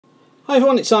Hi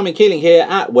everyone, it's Simon Keeling here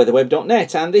at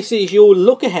weatherweb.net, and this is your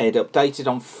look ahead updated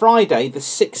on Friday the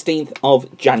 16th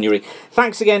of January.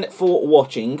 Thanks again for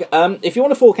watching. If you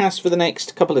want a forecast for the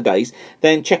next couple of days,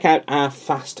 then check out our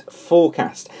fast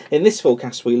forecast. In this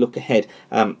forecast we look ahead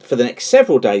for the next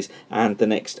several days and the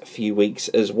next few weeks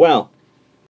as well.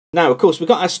 Now, of course, we've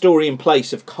got our story in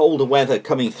place of colder weather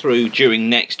coming through during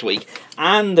next week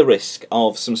and the risk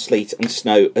of some sleet and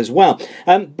snow as well.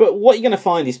 But what you're going to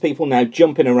find is people now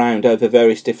jumping around over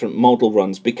various different model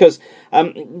runs because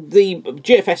the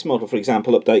GFS model, for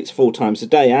example, updates 4 times a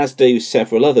day, as do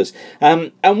several others.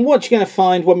 And what you're going to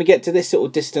find when we get to this sort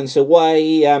of distance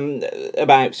away,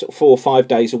 about sort of 4 or 5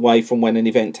 days away from when an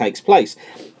event takes place,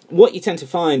 what you tend to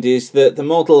find is that the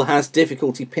model has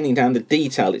difficulty pinning down the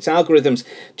detail. Its algorithms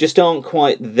just aren't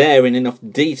quite there in enough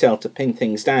detail to pin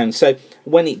things down. So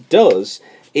when it does,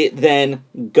 it then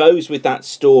goes with that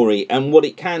story, and what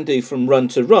it can do from run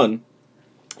to run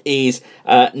is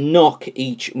knock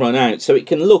each run out. So it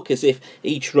can look as if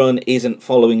each run isn't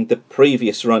following the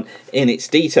previous run in its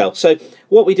detail. So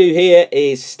what we do here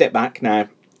is step back now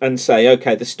and say,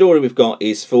 okay, the story we've got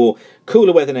is for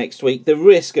cooler weather next week, the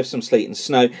risk of some sleet and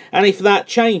snow, and if that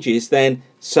changes, then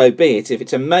so be it. If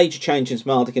it's a major change in some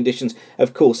milder conditions,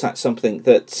 of course that's something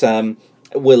that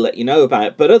we'll let you know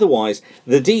about, but otherwise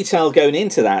the detail going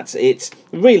into that, it's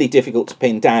really difficult to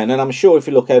pin down. And I'm sure if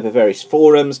you look over various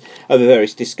forums, over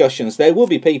various discussions, there will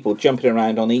be people jumping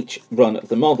around on each run of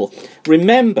the model.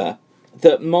 Remember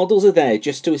that models are there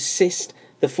just to assist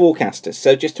the forecasters.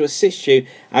 So just to assist you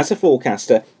as a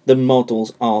forecaster, the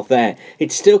models are there.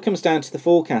 It still comes down to the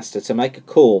forecaster to make a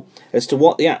call as to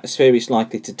what the atmosphere is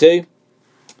likely to do,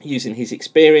 using his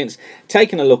experience,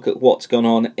 taking a look at what's gone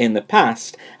on in the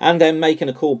past, and then making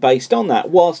a call based on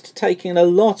that, whilst taking a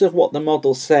lot of what the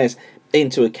model says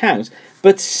into account,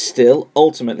 but still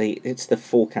ultimately it's the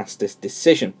forecaster's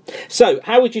decision. So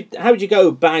how would you go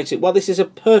about it? Well, this is a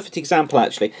perfect example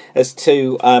actually as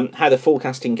to how the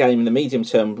forecasting game in the medium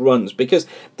term runs, because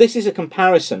this is a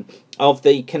comparison of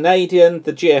the Canadian,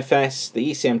 the GFS,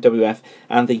 the ECMWF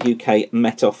and the UK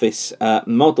Met Office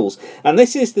models, and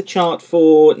this is the chart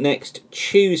for next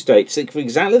Tuesday. So for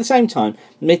exactly the same time,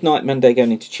 midnight Monday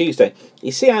going into Tuesday,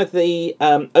 you see how the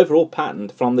overall pattern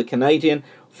from the Canadian,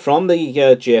 from the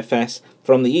GFS,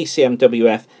 from the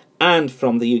ECMWF and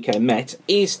from the UK Met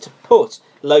is to put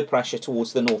low pressure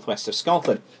towards the northwest of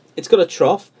Scotland. It's got a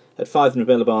trough at 500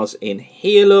 millibars in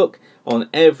here, look, on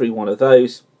every one of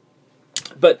those.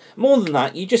 But more than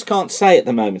that, you just can't say at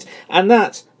the moment. And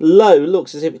that low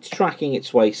looks as if it's tracking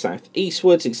its way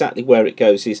southeastwards. Exactly where it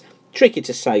goes is tricky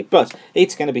to say, but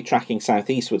it's going to be tracking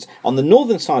southeastwards. On the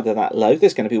northern side of that low,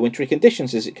 there's going to be wintry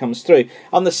conditions as it comes through.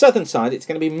 On the southern side, it's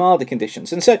going to be milder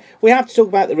conditions. And so we have to talk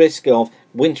about the risk of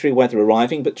wintry weather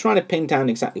arriving, but trying to pin down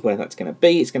exactly where that's going to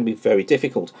be, it's going to be very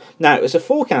difficult. Now, as a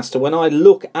forecaster, when I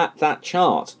look at that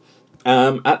chart,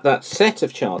 at that set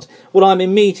of charts, what I'm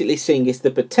immediately seeing is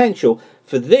the potential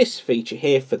for this feature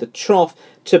here, for the trough,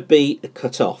 to be the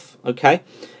cut-off, okay?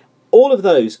 All of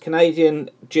those, Canadian,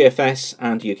 GFS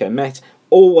and UK Met,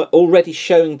 all already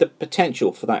showing the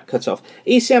potential for that cut-off.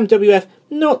 ECMWF,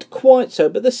 not quite so,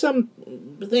 but there's some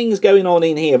things going on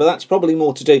in here, but that's probably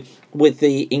more to do with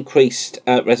the increased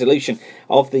resolution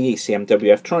of the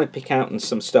ECMWF, trying to pick out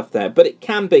some stuff there. But it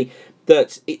can be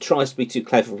that it tries to be too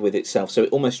clever with itself, so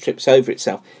it almost trips over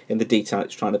itself in the detail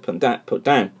it's trying to put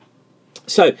down.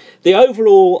 So the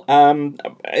overall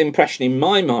impression in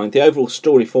my mind, the overall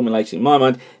story formulating in my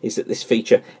mind, is that this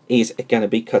feature is going to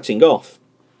be cutting off.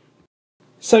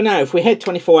 So now if we head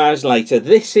 24 hours later,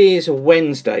 this is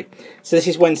Wednesday. So this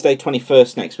is Wednesday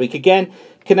 21st next week. Again,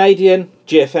 Canadian,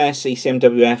 GFS,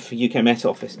 ECMWF, UK Met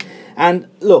Office. And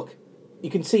look, you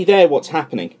can see there what's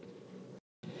happening.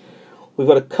 We've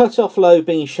got a cut-off low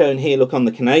being shown here, look, on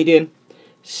the Canadian.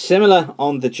 Similar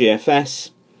on the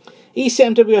GFS.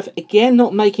 ECMWF, again,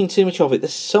 not making too much of it.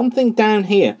 There's something down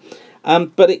here,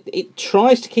 but it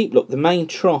tries to keep, look, the main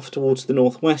trough towards the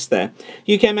northwest there.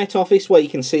 UK Met Office, where you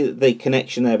can see that the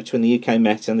connection there between the UK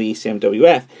Met and the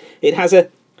ECMWF, it has a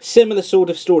similar sort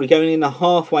of story going in a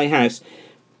halfway house.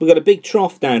 We've got a big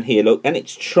trough down here, look, and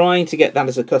it's trying to get that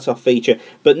as a cut-off feature,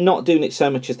 but not doing it so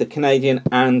much as the Canadian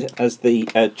and as the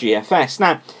GFS.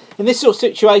 Now, in this sort of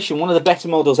situation, one of the better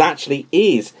models actually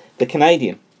is the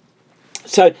Canadian.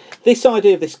 So this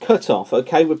idea of this cut-off,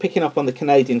 okay, we're picking up on the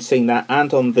Canadian seeing that,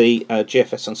 and on the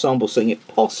GFS ensemble seeing it,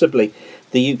 possibly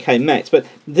the UK Met. But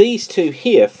these two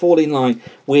here fall in line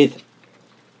with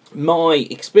my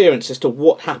experience as to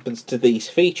what happens to these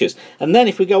features. And then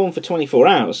if we go on for 24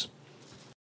 hours,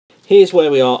 here's where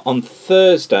we are on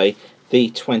Thursday the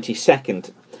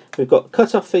 22nd. We've got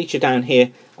cut-off feature down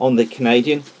here on the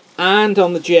Canadian, and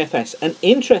on the GFS. An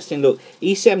interesting look,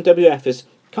 ECMWF has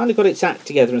kind of got its act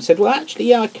together and said, well, actually,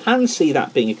 yeah, I can see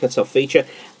that being a cut-off feature.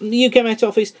 The UK Met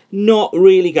Office, not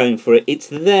really going for it. It's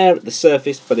there at the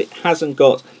surface, but it hasn't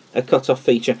got a cut-off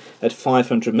feature at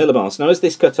 500 millibars. Now, as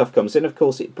this cut-off comes in, of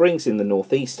course, it brings in the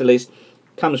northeasterlies,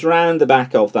 comes round the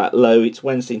back of that low. It's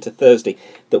Wednesday into Thursday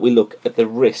that we look at the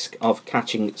risk of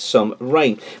catching some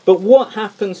rain. But what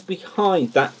happens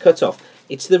behind that cut-off?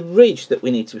 It's the ridge that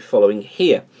we need to be following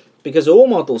here, because all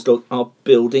models are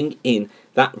building in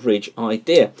that ridge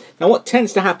idea. Now, what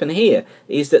tends to happen here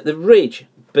is that the ridge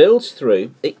builds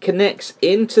through, it connects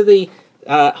into the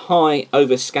high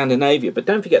over Scandinavia, but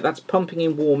don't forget that's pumping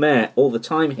in warm air all the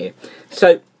time here.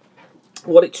 So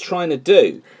what it's trying to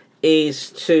do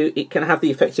is it can have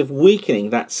the effect of weakening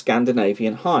that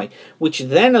Scandinavian high, which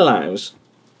then allows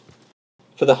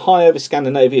for the high over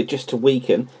Scandinavia just to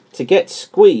weaken, to get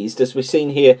squeezed, as we've seen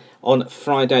here on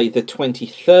Friday the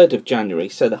 23rd of January.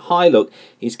 So the high look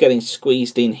is getting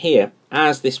squeezed in here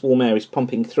as this warm air is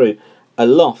pumping through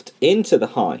aloft into the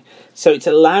high. So it's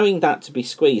allowing that to be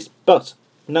squeezed. But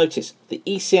notice the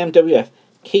ECMWF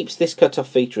keeps this cutoff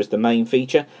feature as the main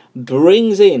feature,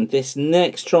 brings in this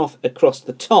next trough across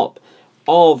the top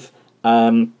of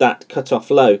that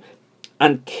cutoff low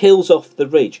and kills off the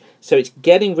ridge. So it's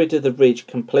getting rid of the ridge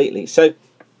completely. So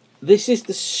this is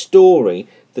the story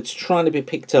that's trying to be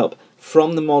picked up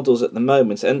from the models at the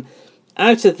moment. And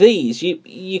out of these,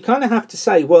 you kind of have to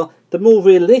say, well, the more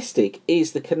realistic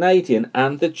is the Canadian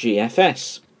and the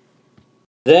GFS.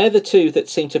 They're the two that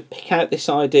seem to pick out this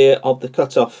idea of the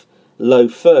cutoff low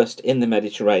first in the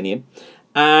Mediterranean.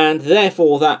 And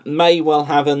therefore, that may well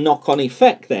have a knock-on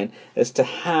effect then as to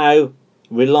how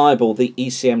reliable the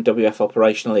ECMWF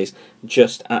operational is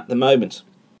just at the moment.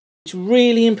 It's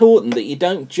really important that you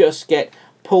don't just get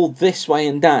pulled this way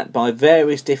and that by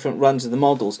various different runs of the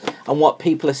models and what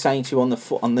people are saying to you on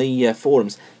the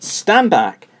forums. Stand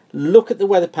back, look at the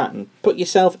weather pattern, put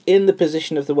yourself in the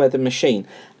position of the weather machine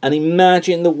and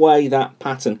imagine the way that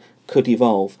pattern could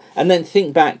evolve, and then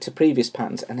think back to previous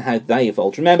patterns and how they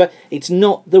evolved. Remember, it's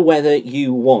not the weather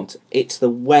you want, it's the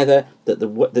weather that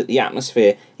the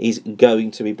atmosphere is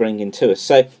going to be bringing to us.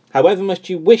 So however much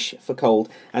you wish for cold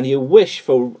and you wish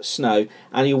for snow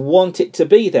and you want it to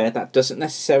be there, that doesn't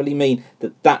necessarily mean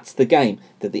that that's the game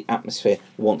that the atmosphere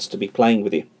wants to be playing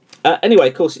with you. Anyway,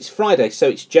 of course, it's Friday, so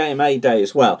it's JMA Day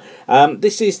as well.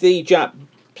 This is the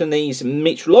Japanese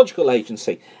Meteorological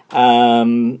Agency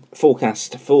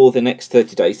forecast for the next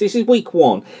 30 days. This is week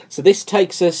 1, so this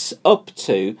takes us up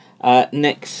to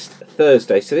next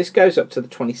Thursday. So this goes up to the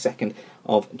 22nd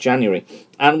of January.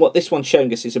 And what this one's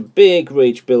showing us is a big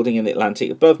ridge building in the Atlantic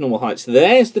above normal heights.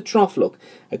 There's the trough look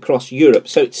across Europe.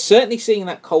 So it's certainly seeing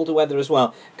that colder weather as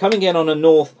well, coming in on a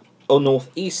north or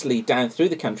northeasterly down through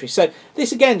the country. So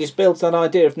this again just builds that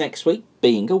idea of next week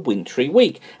being a wintry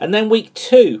week. And then week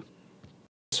 2,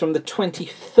 from the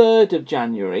 23rd of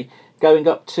January going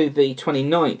up to the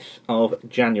 29th of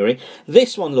January.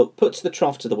 This one, look, puts the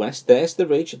trough to the west. There's the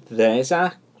ridge. There's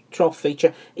our trough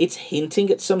feature. It's hinting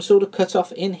at some sort of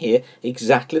cut-off in here,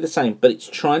 exactly the same, but it's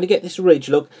trying to get this ridge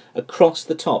look across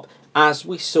the top, as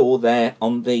we saw there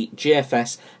on the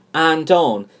GFS and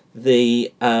on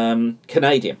the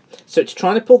Canadian. So it's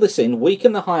trying to pull this in,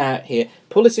 weaken the high out here,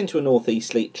 pull us into a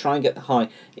northeasterly, try and get the high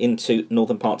into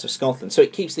northern parts of Scotland. So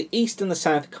it keeps the east and the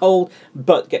south cold,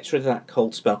 but gets rid of that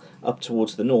cold spell up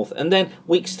towards the north. And then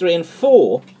weeks 3 and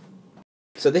 4,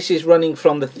 so this is running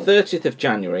from the 30th of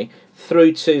January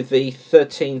through to the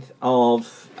 13th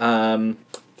of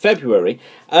February.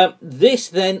 This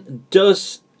then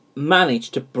does manage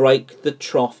to break the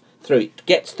trough through. It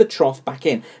gets the trough back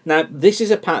in. Now, this is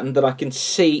a pattern that I can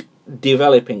see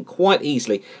developing quite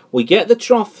easily. We get the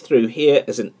trough through here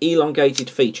as an elongated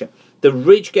feature. The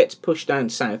ridge gets pushed down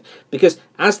south because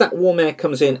as that warm air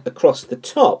comes in across the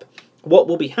top, what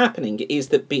will be happening is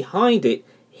that behind it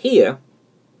here,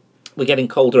 we're getting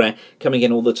colder air coming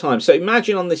in all the time. So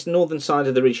imagine on this northern side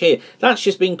of the ridge here, that's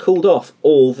just being cooled off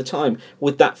all the time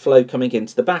with that flow coming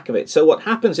into the back of it. So what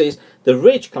happens is the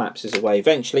ridge collapses away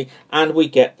eventually and we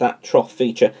get that trough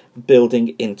feature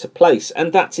building into place.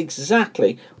 And that's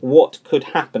exactly what could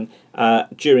happen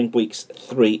during weeks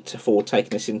 3 to 4,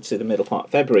 taking us into the middle part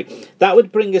of February. That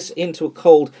would bring us into a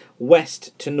cold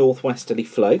west to northwesterly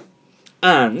flow.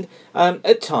 And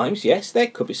at times, yes, there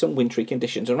could be some wintry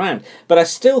conditions around. But I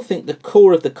still think the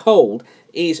core of the cold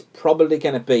is probably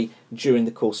going to be during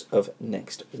the course of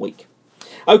next week.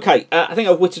 Okay, I think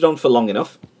I've whittled on for long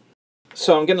enough.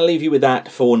 So I'm going to leave you with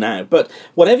that for now. But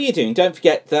whatever you're doing, don't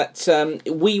forget that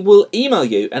we will email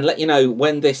you and let you know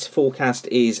when this forecast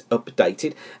is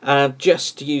updated.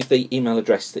 Just use the email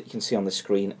address that you can see on the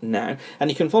screen now. And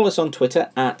you can follow us on Twitter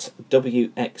at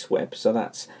WXWeb. So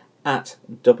that's at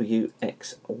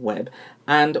WXWeb.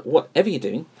 And whatever you're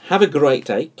doing, have a great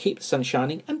day, keep the sun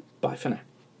shining, and bye for now.